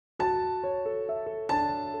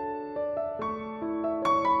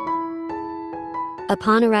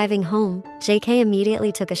Upon arriving home, JK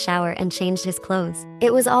immediately took a shower and changed his clothes.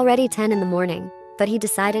 It was already 10 in the morning, but he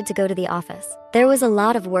decided to go to the office. There was a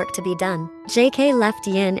lot of work to be done. JK left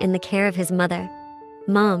Yin in the care of his mother.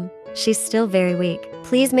 Mom, she's still very weak.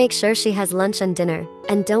 Please make sure she has lunch and dinner,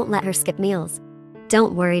 and don't let her skip meals.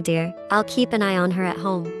 Don't worry, dear. I'll keep an eye on her at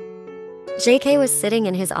home. JK was sitting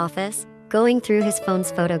in his office, going through his phone's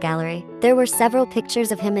photo gallery. There were several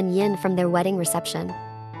pictures of him and Yin from their wedding reception.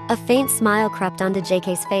 A faint smile crept onto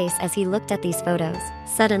JK's face as he looked at these photos.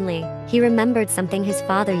 Suddenly, he remembered something his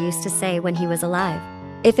father used to say when he was alive.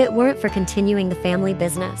 If it weren't for continuing the family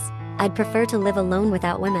business, I'd prefer to live alone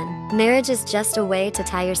without women. Marriage is just a way to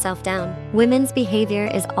tie yourself down. Women's behavior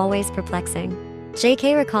is always perplexing.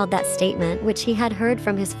 JK recalled that statement, which he had heard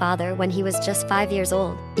from his father when he was just 5 years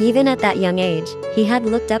old. Even at that young age, he had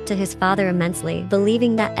looked up to his father immensely,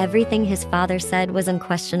 believing that everything his father said was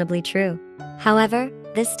unquestionably true. However,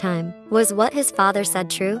 this time, was what his father said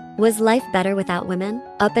true? Was life better without women?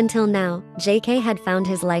 Up until now, JK had found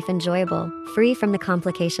his life enjoyable, free from the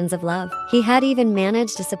complications of love. He had even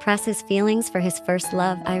managed to suppress his feelings for his first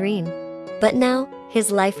love, Irene. But now,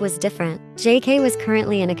 his life was different. JK was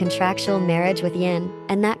currently in a contractual marriage with Yin,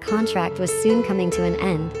 and that contract was soon coming to an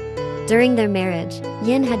end. During their marriage,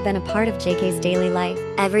 Yin had been a part of JK's daily life.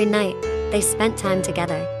 Every night, they spent time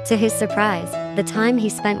together. To his surprise, the time he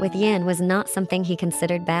spent with Yin was not something he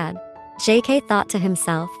considered bad. JK thought to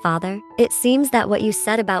himself, "Father, it seems that what you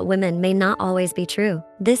said about women may not always be true.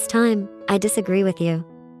 This time, I disagree with you."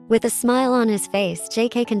 With a smile on his face,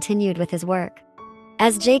 JK continued with his work.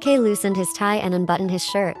 As JK loosened his tie and unbuttoned his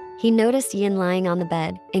shirt, he noticed Yin lying on the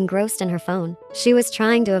bed, engrossed in her phone. She was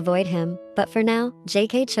trying to avoid him, but for now,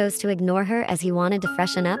 JK chose to ignore her as he wanted to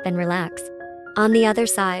freshen up and relax. On the other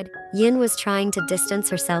side, Yin was trying to distance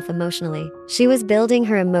herself emotionally. She was building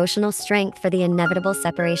her emotional strength for the inevitable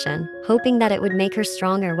separation, hoping that it would make her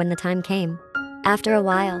stronger when the time came. After a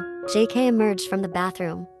while, JK emerged from the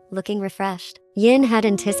bathroom, looking refreshed. Yin had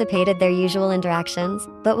anticipated their usual interactions,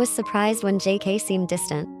 but was surprised when JK seemed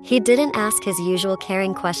distant. He didn't ask his usual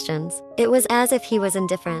caring questions. It was as if he was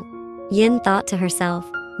indifferent. Yin thought to herself,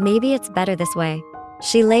 maybe it's better this way.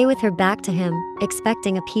 She lay with her back to him,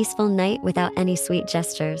 expecting a peaceful night without any sweet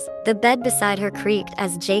gestures. The bed beside her creaked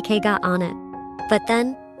as JK got on it. But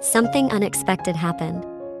then, something unexpected happened.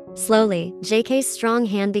 Slowly, JK's strong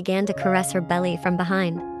hand began to caress her belly from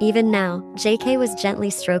behind. Even now, JK was gently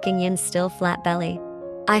stroking Yin's still flat belly.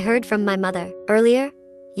 "I heard from my mother earlier,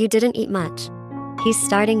 you didn't eat much." He's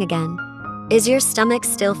starting again. "Is your stomach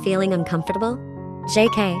still feeling uncomfortable?"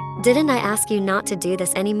 "JK, didn't I ask you not to do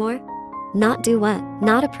this anymore?" "Not do what?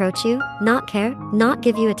 Not approach you? Not care? Not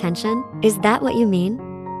give you attention? Is that what you mean?"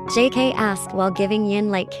 JK asked while giving Yin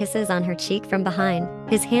light kisses on her cheek from behind,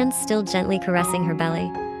 his hands still gently caressing her belly.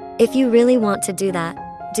 "If you really want to do that,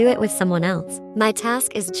 do it with someone else. My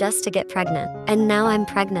task is just to get pregnant, and now I'm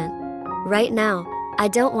pregnant. Right now, I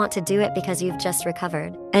don't want to do it because you've just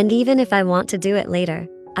recovered. And even if I want to do it later,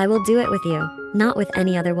 I will do it with you, not with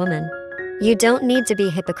any other woman. You don't need to be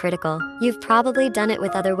hypocritical. You've probably done it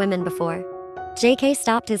with other women before." JK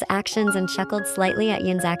stopped his actions and chuckled slightly at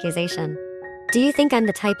Yin's accusation. "Do you think I'm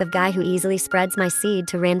the type of guy who easily spreads my seed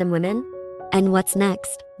to random women?" "And what's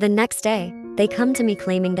next?" "The next day, they come to me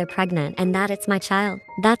claiming they're pregnant and that it's my child.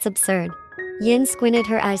 That's absurd." Yin squinted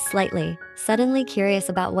her eyes slightly, suddenly curious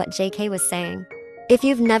about what JK was saying. "If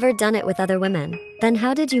you've never done it with other women, then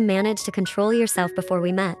how did you manage to control yourself before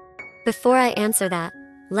we met?" "Before I answer that,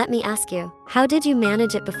 let me ask you, how did you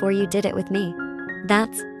manage it before you did it with me?"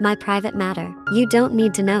 "That's my private matter. You don't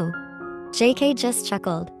need to know." JK just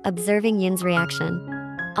chuckled, observing Yin's reaction.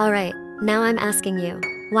 "Alright, now I'm asking you,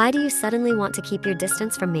 why do you suddenly want to keep your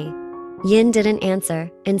distance from me?" Yin didn't answer,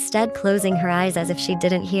 instead closing her eyes as if she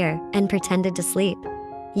didn't hear, and pretended to sleep.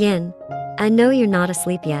 "Yin, I know you're not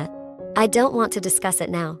asleep yet. I don't want to discuss it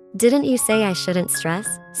now. Didn't you say I shouldn't stress?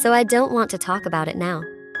 So I don't want to talk about it now.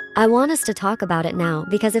 I want us to talk about it now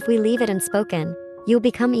because if we leave it unspoken, you'll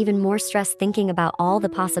become even more stressed thinking about all the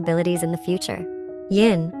possibilities in the future."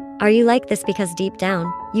 "Yin, are you like this because deep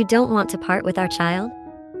down, you don't want to part with our child?"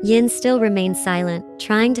 Yin still remained silent,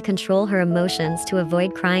 trying to control her emotions to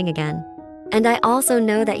avoid crying again. "And I also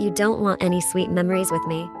know that you don't want any sweet memories with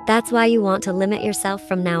me. That's why you want to limit yourself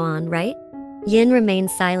from now on, right?" Yin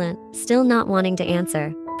remained silent, still not wanting to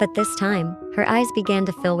answer, but this time, her eyes began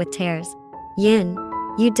to fill with tears. "Yin,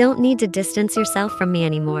 you don't need to distance yourself from me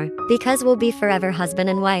anymore, because we'll be forever husband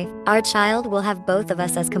and wife. Our child will have both of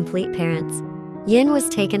us as complete parents." Yin was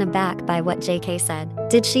taken aback by what JK said.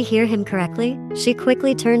 Did she hear him correctly? She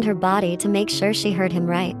quickly turned her body to make sure she heard him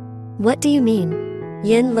right. "What do you mean?"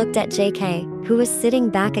 Yin looked at JK, who was sitting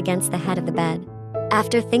back against the head of the bed.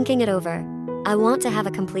 After thinking it over, I want to have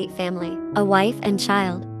a complete family, a wife and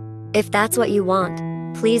child. If that's what you want,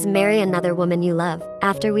 please marry another woman you love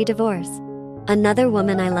after we divorce. Another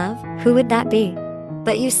woman I love? Who would that be?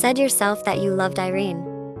 But you said yourself that you loved Irene.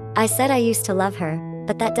 I said I used to love her,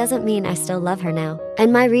 but that doesn't mean I still love her now.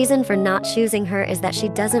 And my reason for not choosing her is that she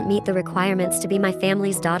doesn't meet the requirements to be my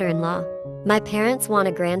family's daughter-in-law. My parents want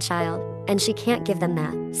a grandchild, and she can't give them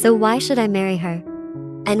that. So why should I marry her?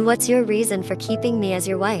 And what's your reason for keeping me as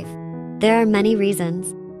your wife? There are many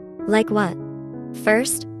reasons. Like what?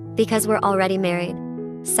 First, because we're already married.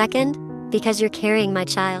 Second, because you're carrying my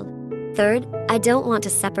child. Third, I don't want to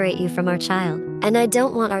separate you from our child, and I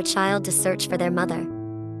don't want our child to search for their mother.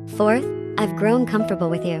 Fourth, I've grown comfortable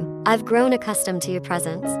with you. I've grown accustomed to your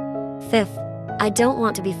presence. Fifth, I don't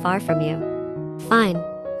want to be far from you. Fine,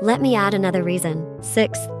 let me add another reason.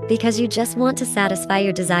 Sixth, because you just want to satisfy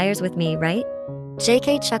your desires with me, right?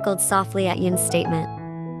 JK chuckled softly at Yin's statement.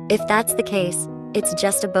 If that's the case, it's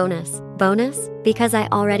just a bonus. Bonus? Because I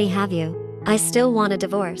already have you. I still want a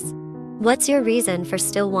divorce. What's your reason for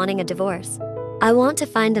still wanting a divorce? I want to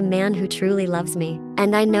find a man who truly loves me,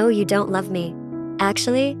 and I know you don't love me.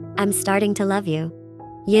 Actually, I'm starting to love you.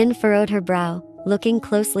 Yin furrowed her brow, looking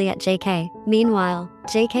closely at JK. Meanwhile,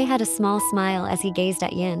 JK had a small smile as he gazed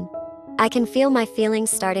at Yin. I can feel my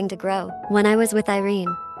feelings starting to grow. When I was with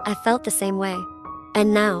Irene, I felt the same way.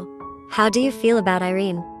 And now, how do you feel about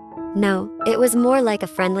Irene? No, it was more like a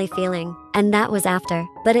friendly feeling, and that was after.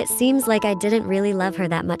 But it seems like I didn't really love her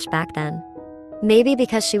that much back then. Maybe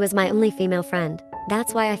because she was my only female friend.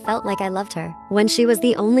 That's why I felt like I loved her. When she was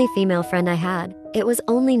the only female friend I had, it was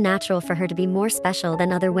only natural for her to be more special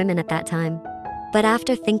than other women at that time. But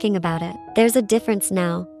after thinking about it, there's a difference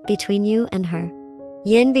now between you and her.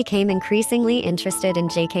 Yin became increasingly interested in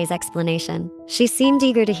JK's explanation. She seemed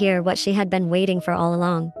eager to hear what she had been waiting for all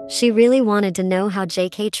along. She really wanted to know how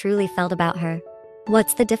JK truly felt about her.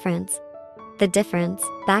 What's the difference? The difference,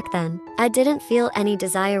 back then, I didn't feel any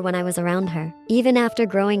desire when I was around her. Even after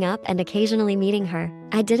growing up and occasionally meeting her,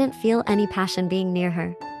 I didn't feel any passion being near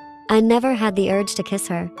her. I never had the urge to kiss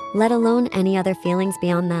her, let alone any other feelings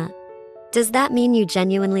beyond that. Does that mean you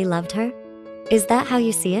genuinely loved her? Is that how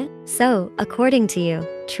you see it? So, according to you,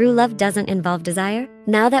 true love doesn't involve desire?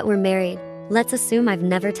 Now that we're married, let's assume I've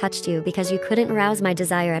never touched you because you couldn't arouse my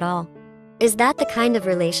desire at all. Is that the kind of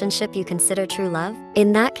relationship you consider true love?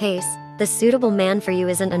 In that case, the suitable man for you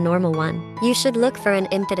isn't a normal one. You should look for an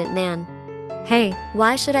impotent man. Hey,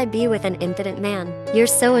 why should I be with an impotent man? You're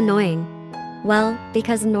so annoying. Well,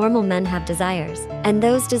 because normal men have desires, and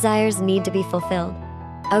those desires need to be fulfilled.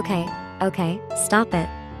 Okay, stop it.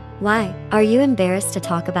 Why? Are you embarrassed to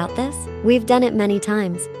talk about this? We've done it many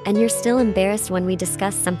times, and you're still embarrassed when we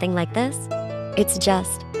discuss something like this? It's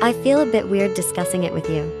just, I feel a bit weird discussing it with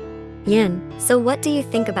you. Yin, so what do you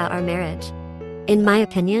think about our marriage? In my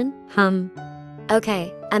opinion,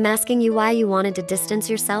 Okay, I'm asking you why you wanted to distance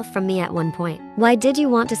yourself from me at one point. Why did you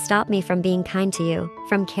want to stop me from being kind to you,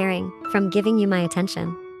 from caring, from giving you my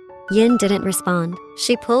attention? Yin didn't respond.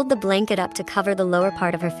 She pulled the blanket up to cover the lower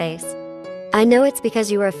part of her face. I know it's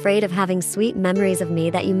because you were afraid of having sweet memories of me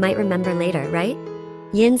that you might remember later, right?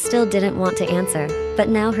 Yin still didn't want to answer, but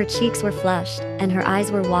now her cheeks were flushed, and her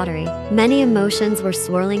eyes were watery. Many emotions were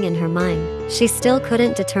swirling in her mind. She still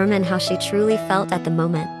couldn't determine how she truly felt at the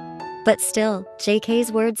moment. But still,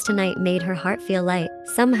 JK's words tonight made her heart feel light.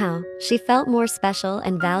 Somehow, she felt more special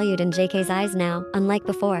and valued in JK's eyes now, unlike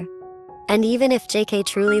before. And even if JK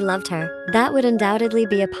truly loved her, that would undoubtedly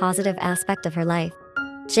be a positive aspect of her life.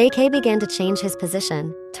 JK began to change his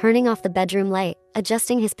position, turning off the bedroom light,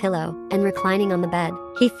 adjusting his pillow, and reclining on the bed.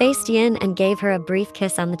 He faced Yin and gave her a brief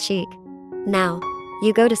kiss on the cheek. Now,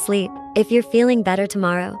 you go to sleep. If you're feeling better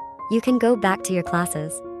tomorrow, you can go back to your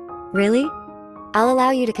classes. Really? I'll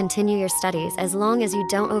allow you to continue your studies as long as you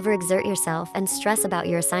don't overexert yourself and stress about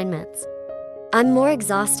your assignments. I'm more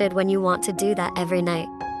exhausted when you want to do that every night.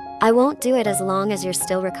 I won't do it as long as you're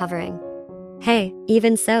still recovering. Hey,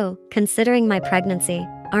 even so, considering my pregnancy,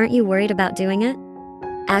 aren't you worried about doing it?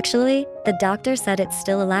 Actually, the doctor said it's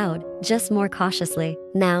still allowed, just more cautiously.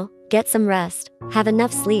 Now, get some rest, have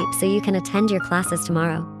enough sleep so you can attend your classes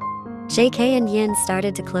tomorrow. JK and Yin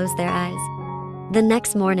started to close their eyes. The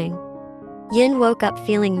next morning, Yin woke up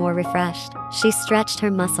feeling more refreshed. She stretched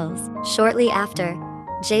her muscles. Shortly after,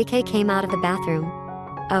 JK came out of the bathroom.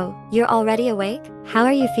 Oh, you're already awake? How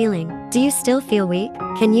are you feeling? Do you still feel weak?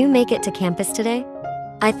 Can you make it to campus today?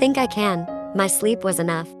 I think I can. My sleep was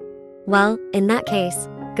enough. Well, in that case,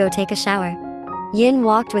 go take a shower. Yin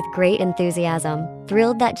walked with great enthusiasm,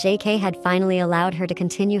 thrilled that JK had finally allowed her to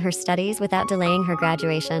continue her studies without delaying her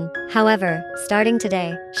graduation. However, starting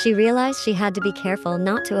today, she realized she had to be careful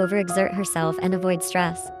not to overexert herself and avoid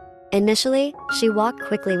stress. Initially, she walked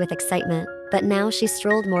quickly with excitement, but now she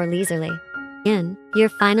strolled more leisurely. Yin, you're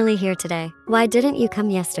finally here today. Why didn't you come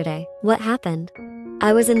yesterday? What happened?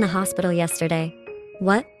 I was in the hospital yesterday.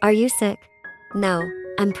 What? Are you sick? No,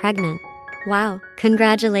 I'm pregnant. Wow,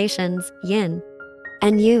 congratulations, Yin.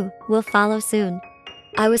 And you will follow soon.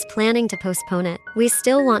 I was planning to postpone it. We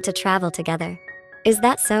still want to travel together. Is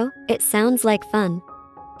that so? It sounds like fun.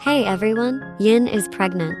 Hey everyone, Yin is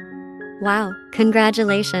pregnant. Wow,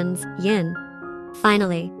 congratulations, Yin.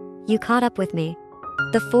 Finally, you caught up with me.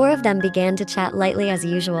 The four of them began to chat lightly as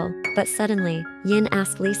usual, but suddenly, Yin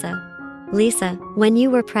asked Lisa. Lisa, when you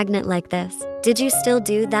were pregnant like this, did you still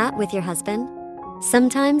do that with your husband?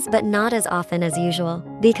 Sometimes, but not as often as usual,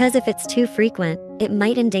 because if it's too frequent, it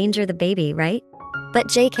might endanger the baby, right? But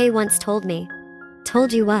JK once told me.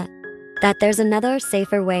 Told you what? That there's another,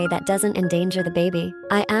 safer way that doesn't endanger the baby.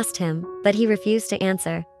 I asked him, but he refused to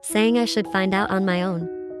answer, saying I should find out on my own.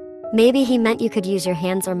 Maybe he meant you could use your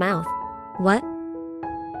hands or mouth. What?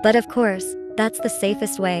 But of course, that's the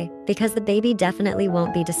safest way, because the baby definitely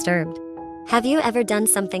won't be disturbed. Have you ever done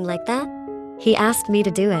something like that? He asked me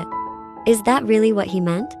to do it. Is that really what he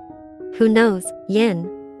meant? Who knows, Yin?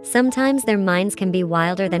 Sometimes their minds can be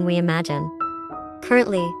wilder than we imagine.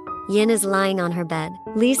 Currently, Yin is lying on her bed.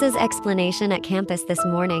 Lisa's explanation at campus this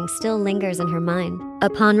morning still lingers in her mind.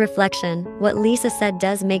 Upon reflection, what Lisa said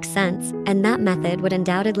does make sense, and that method would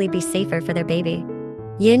undoubtedly be safer for their baby.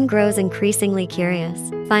 Yin grows increasingly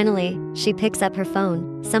curious. Finally, she picks up her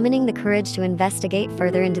phone, summoning the courage to investigate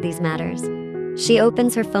further into these matters. She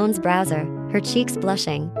opens her phone's browser, her cheeks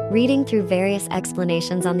blushing, reading through various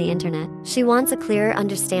explanations on the internet. She wants a clearer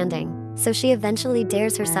understanding, so she eventually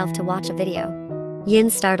dares herself to watch a video. Yin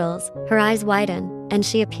startles, her eyes widen, and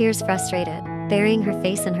she appears frustrated, burying her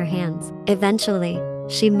face in her hands. Eventually,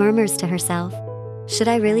 she murmurs to herself, should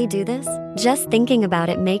I really do this? Just thinking about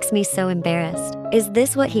it makes me so embarrassed. Is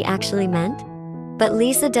this what he actually meant? But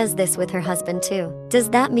Lisa does this with her husband too. Does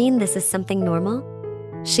that mean this is something normal?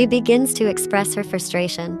 She begins to express her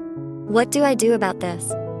frustration. What do I do about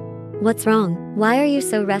this? What's wrong? Why are you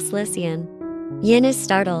so restless, Yin? Yin is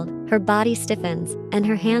startled, her body stiffens, and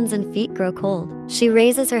her hands and feet grow cold. She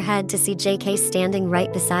raises her head to see JK standing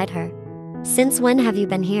right beside her. Since when have you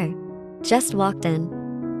been here? Just walked in.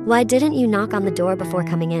 Why didn't you knock on the door before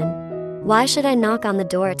coming in? Why should I knock on the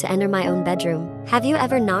door to enter my own bedroom? Have you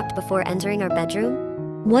ever knocked before entering our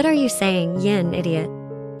bedroom? What are you saying, Yin, idiot?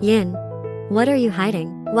 Yin, what are you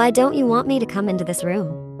hiding? Why don't you want me to come into this room?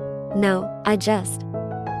 No, I just...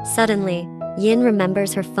 Suddenly, Yin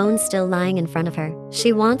remembers her phone still lying in front of her.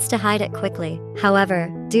 She wants to hide it quickly.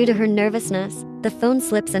 However, due to her nervousness, the phone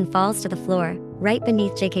slips and falls to the floor, right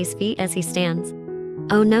beneath JK's feet as he stands.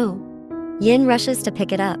 Oh no. Yin rushes to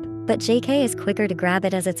pick it up, but JK is quicker to grab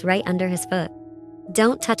it as it's right under his foot.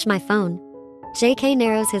 Don't touch my phone. JK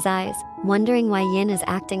narrows his eyes, wondering why Yin is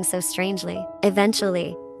acting so strangely.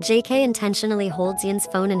 Eventually, JK intentionally holds Yin's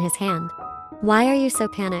phone in his hand. Why are you so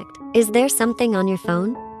panicked? Is there something on your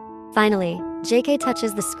phone? Finally, JK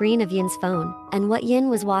touches the screen of Yin's phone, and what Yin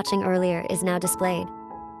was watching earlier is now displayed.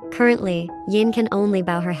 Currently, Yin can only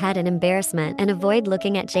bow her head in embarrassment and avoid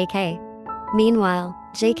looking at JK. Meanwhile,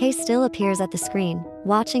 JK still appears at the screen,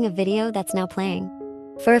 watching a video that's now playing.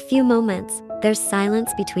 For a few moments, there's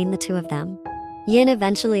silence between the two of them. Yin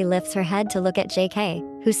eventually lifts her head to look at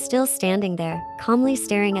JK, who's still standing there, calmly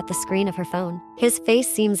staring at the screen of her phone. His face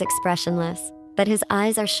seems expressionless, but his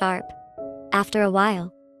eyes are sharp. After a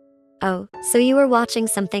while, oh, so you were watching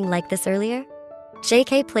something like this earlier?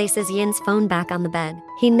 JK places Yin's phone back on the bed.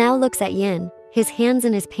 He now looks at Yin, his hands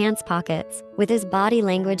in his pants pockets, with his body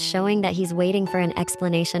language showing that he's waiting for an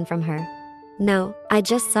explanation from her. No, I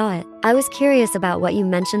just saw it. I was curious about what you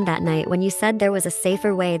mentioned that night when you said there was a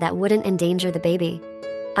safer way that wouldn't endanger the baby.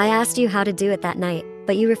 I asked you how to do it that night,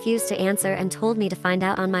 but you refused to answer and told me to find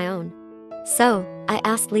out on my own. So, I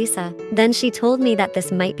asked Lisa. Then she told me that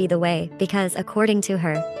this might be the way because, according to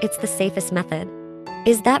her, it's the safest method.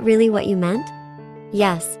 Is that really what you meant?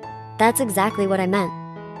 Yes, that's exactly what I meant.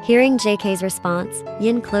 Hearing JK's response,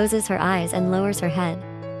 Yin closes her eyes and lowers her head.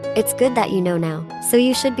 It's good that you know now, so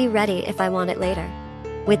you should be ready if I want it later.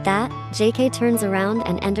 With that, JK turns around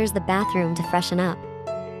and enters the bathroom to freshen up.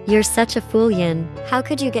 You're such a fool, Yin. How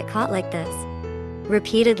could you get caught like this?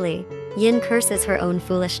 Repeatedly, Yin curses her own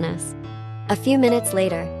foolishness. A few minutes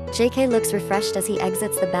later, JK looks refreshed as he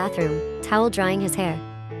exits the bathroom, towel drying his hair.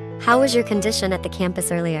 How was your condition at the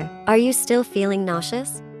campus earlier? Are you still feeling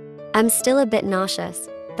nauseous? I'm still a bit nauseous,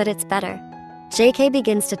 but it's better. JK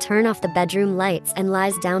begins to turn off the bedroom lights and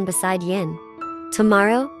lies down beside Yin.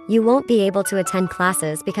 Tomorrow, you won't be able to attend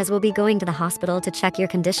classes because we'll be going to the hospital to check your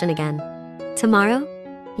condition again. Tomorrow?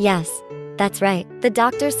 Yes, that's right. The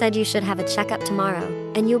doctor said you should have a checkup tomorrow,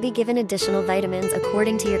 and you'll be given additional vitamins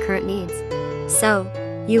according to your current needs. So,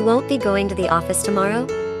 you won't be going to the office tomorrow?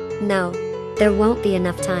 No, there won't be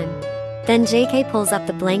enough time. Then JK pulls up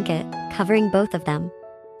the blanket, covering both of them.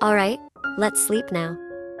 Alright, let's sleep now.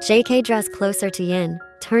 JK draws closer to Yin,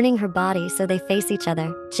 turning her body so they face each other.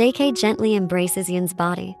 JK gently embraces Yin's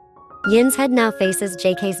body. Yin's head now faces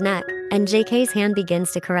JK's neck, and JK's hand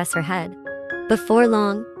begins to caress her head. Before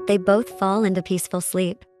long, they both fall into peaceful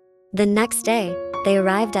sleep. The next day, they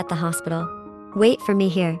arrived at the hospital. Wait for me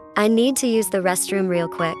here. I need to use the restroom real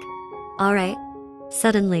quick. Alright.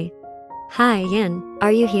 Suddenly. Hi, Yin.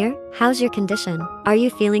 Are you here? How's your condition? Are you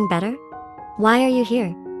feeling better? Why are you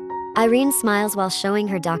here? Irene smiles while showing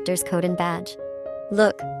her doctor's coat and badge.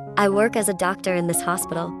 Look, I work as a doctor in this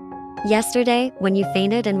hospital. Yesterday, when you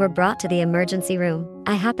fainted and were brought to the emergency room,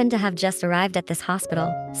 I happened to have just arrived at this hospital,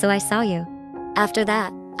 so I saw you. After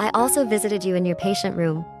that, I also visited you in your patient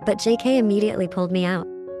room, but JK immediately pulled me out.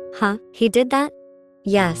 Huh? He did that?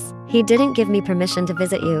 Yes, he didn't give me permission to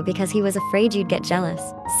visit you because he was afraid you'd get jealous.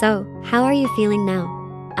 So, how are you feeling now?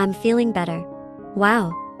 I'm feeling better.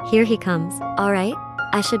 Wow, here he comes. Alright,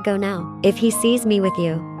 I should go now. If he sees me with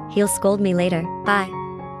you, he'll scold me later. Bye.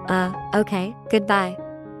 Okay, goodbye.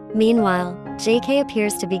 Meanwhile, JK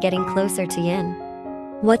appears to be getting closer to Yin.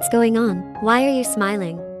 What's going on? Why are you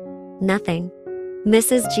smiling? Nothing.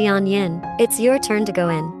 Mrs. Jian Yin, it's your turn to go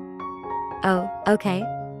in. Oh, okay.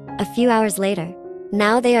 A few hours later.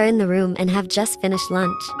 Now they are in the room and have just finished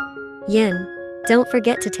lunch. Yin, don't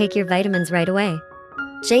forget to take your vitamins right away.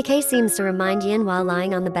 JK seems to remind Yin while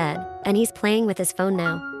lying on the bed, and he's playing with his phone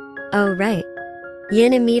now. Oh, right.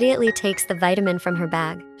 Yin immediately takes the vitamin from her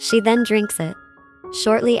bag. She then drinks it.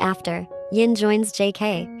 Shortly after, Yin joins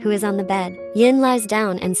JK, who is on the bed. Yin lies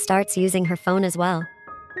down and starts using her phone as well.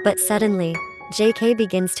 But suddenly, JK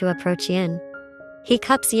begins to approach Yin. He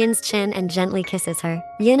cups Yin's chin and gently kisses her.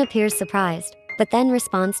 Yin appears surprised, but then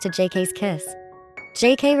responds to JK's kiss.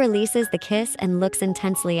 JK releases the kiss and looks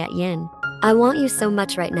intensely at Yin. I want you so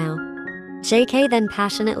much right now. JK then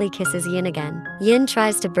passionately kisses Yin again. Yin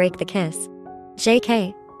tries to break the kiss.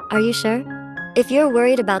 JK, are you sure? If you're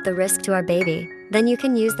worried about the risk to our baby, then you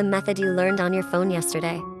can use the method you learned on your phone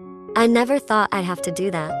yesterday. I never thought I'd have to do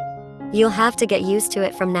that. You'll have to get used to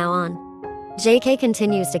it from now on. JK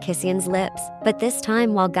continues to kiss Yin's lips, but this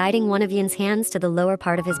time while guiding one of Yin's hands to the lower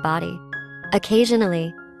part of his body.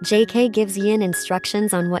 Occasionally, JK gives Yin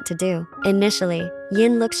instructions on what to do. Initially,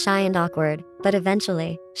 Yin looks shy and awkward, but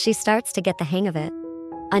eventually, she starts to get the hang of it.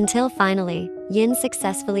 Until finally, Yin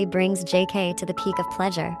successfully brings JK to the peak of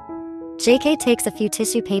pleasure. JK takes a few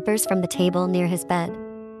tissue papers from the table near his bed.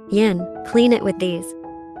 Yin, clean it with these.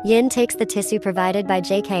 Yin takes the tissue provided by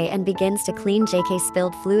JK and begins to clean JK's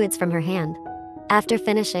spilled fluids from her hand. After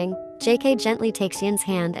finishing, JK gently takes Yin's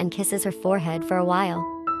hand and kisses her forehead for a while.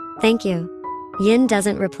 Thank you. Yin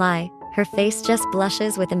doesn't reply, her face just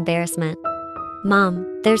blushes with embarrassment.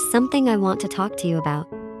 Mom, there's something I want to talk to you about.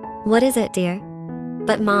 What is it, dear?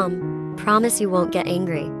 But Mom, promise you won't get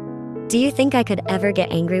angry. Do you think I could ever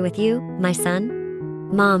get angry with you, my son?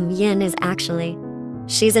 Mom, Yin is actually.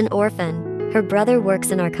 She's an orphan. Her brother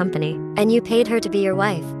works in our company, and you paid her to be your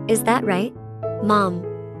wife, is that right? Mom,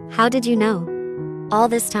 how did you know? All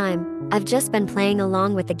this time, I've just been playing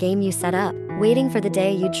along with the game you set up, waiting for the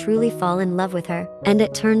day you truly fall in love with her. And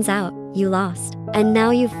it turns out, you lost. And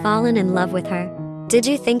now you've fallen in love with her. Did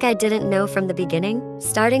you think I didn't know from the beginning,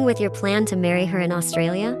 starting with your plan to marry her in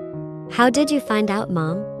Australia? How did you find out,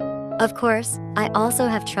 Mom? Of course, I also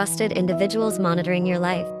have trusted individuals monitoring your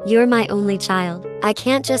life. You're my only child. I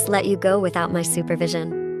can't just let you go without my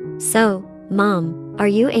supervision. So, Mom, are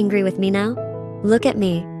you angry with me now? Look at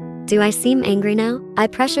me. Do I seem angry now? I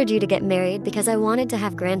pressured you to get married because I wanted to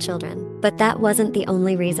have grandchildren, but that wasn't the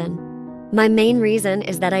only reason. My main reason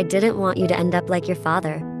is that I didn't want you to end up like your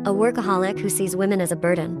father, a workaholic who sees women as a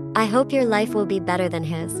burden. I hope your life will be better than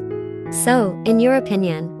his. So, in your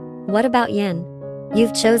opinion, what about Yin?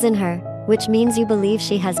 You've chosen her, which means you believe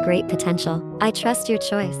she has great potential. I trust your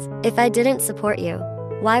choice. If I didn't support you,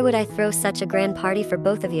 why would I throw such a grand party for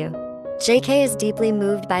both of you? JK is deeply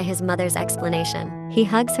moved by his mother's explanation. He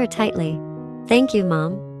hugs her tightly. Thank you,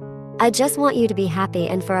 Mom. I just want you to be happy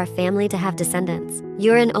and for our family to have descendants.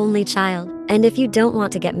 You're an only child, and if you don't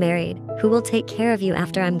want to get married, who will take care of you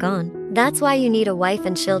after I'm gone? That's why you need a wife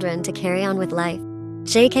and children to carry on with life.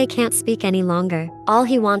 JK can't speak any longer. All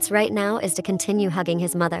he wants right now is to continue hugging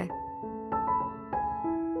his mother.